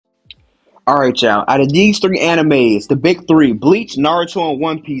All right, y'all. Out of these three animes, the big three, Bleach, Naruto, and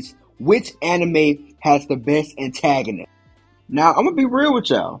One Piece, which anime has the best antagonist? Now, I'm gonna be real with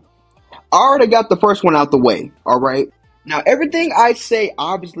y'all. I already got the first one out the way. All right. Now, everything I say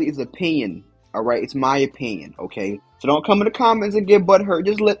obviously is opinion. All right, it's my opinion. Okay, so don't come in the comments and get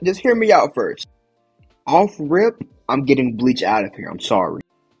butthurt. Just hear me out first. Off rip, I'm getting Bleach out of here. I'm sorry.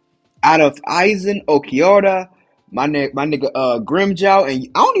 Out of Aizen, Okioda, my nigga Grimjow, and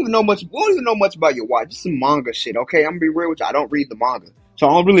I don't even know much. We don't even know much about your watch. Just some manga shit. Okay, I'm gonna be real with you. I don't read the manga, so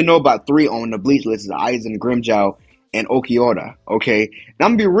I don't really know about three on the Bleach list. Is Aizen, Grimjow, and Okioda. Okay, now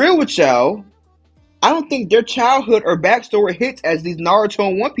I'm gonna be real with y'all. I don't think their childhood or backstory hits as these Naruto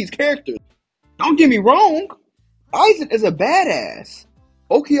and One Piece characters. Don't get me wrong. Aizen is a badass.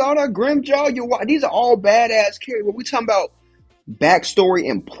 Okioda, Grimjaw, these are all badass characters. But we talking about backstory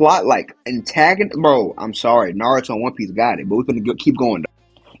and plot, like antagonist. Bro, I'm sorry. Naruto and One Piece got it, but we're gonna keep going.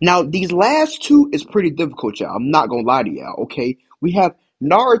 Now, these last two is pretty difficult, y'all. I'm not gonna lie to y'all, okay? We have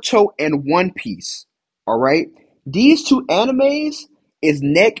Naruto and One Piece, all right? These two animes is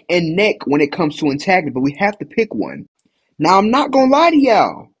neck and neck when it comes to antagonist, but we have to pick one. Now, I'm not gonna lie to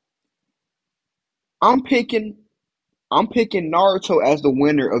y'all. I'm picking I'm picking Naruto as the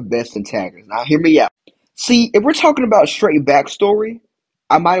winner of best antagonist. Now, hear me out. See, if we're talking about straight backstory,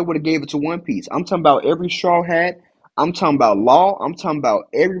 I might have would have gave it to One Piece. I'm talking about every straw hat. I'm talking about law. I'm talking about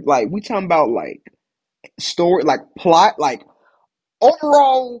every we talking about like story, like plot, like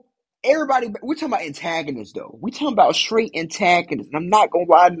overall. Everybody, we're talking about antagonists though. We talking about straight antagonists. And I'm not gonna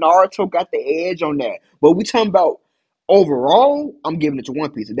lie, Naruto got the edge on that. But we talking about overall. I'm giving it to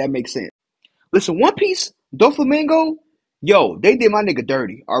One Piece. If that makes sense. Listen, One Piece, Doflamingo, yo, they did my nigga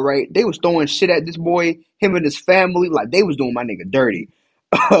dirty. All right, they was throwing shit at this boy, him and his family, like they was doing my nigga dirty.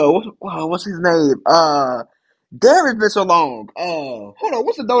 What's his name? Damn, it's been so long. Hold on,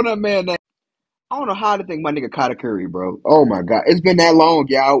 what's the donut man name? I don't know how to think my nigga Katakuri, bro. Oh my god, it's been that long,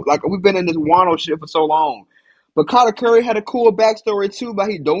 y'all. Like we've been in this Wano shit for so long. But Katakuri had a cool backstory too, about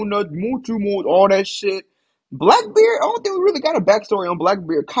he donut, Mutu Moon, all that shit. Blackbeard, I don't think we really got a backstory on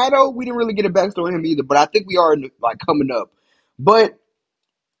Blackbeard. Kaido, we didn't really get a backstory on him either, but I think we are like coming up. But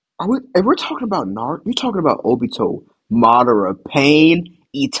if we're talking about Naruto, you're talking about Obito, Madara, Pain,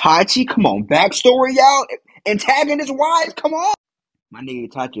 Itachi. Come on, backstory, y'all. Antagonist wise, come on. My nigga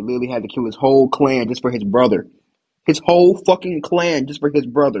Itachi literally had to kill his whole clan just for his brother. His whole fucking clan just for his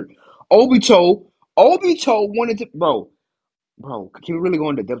brother. Obito, Obito wanted to, bro. Can we really go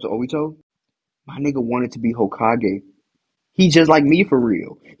into the depths of Obito? My nigga wanted to be Hokage. He just like me for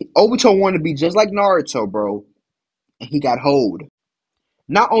real. Obito wanted to be just like Naruto, bro, and he got hold.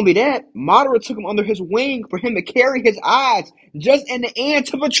 Not only that, Madara took him under his wing for him to carry his eyes just in the end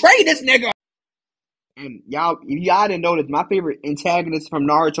to betray this nigga. And y'all, if y'all didn't notice, my favorite antagonist from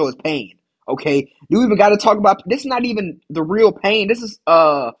Naruto is Pain. Okay, you even got to talk about this. Is not even the real Pain. This is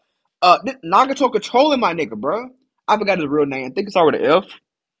Nagato controlling my nigga, bro. I forgot his real name. I think it's already F.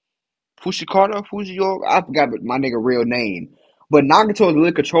 Fushikata, Fujio, I forgot my nigga real name. But Nagato is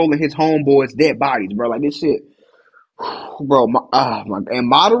really controlling his homeboys' dead bodies, bro. Like this shit, bro.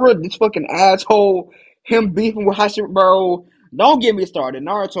 And Madara, this fucking asshole, him beefing with Hashirama, bro. Don't get me started.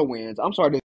 Naruto wins. I'm sorry.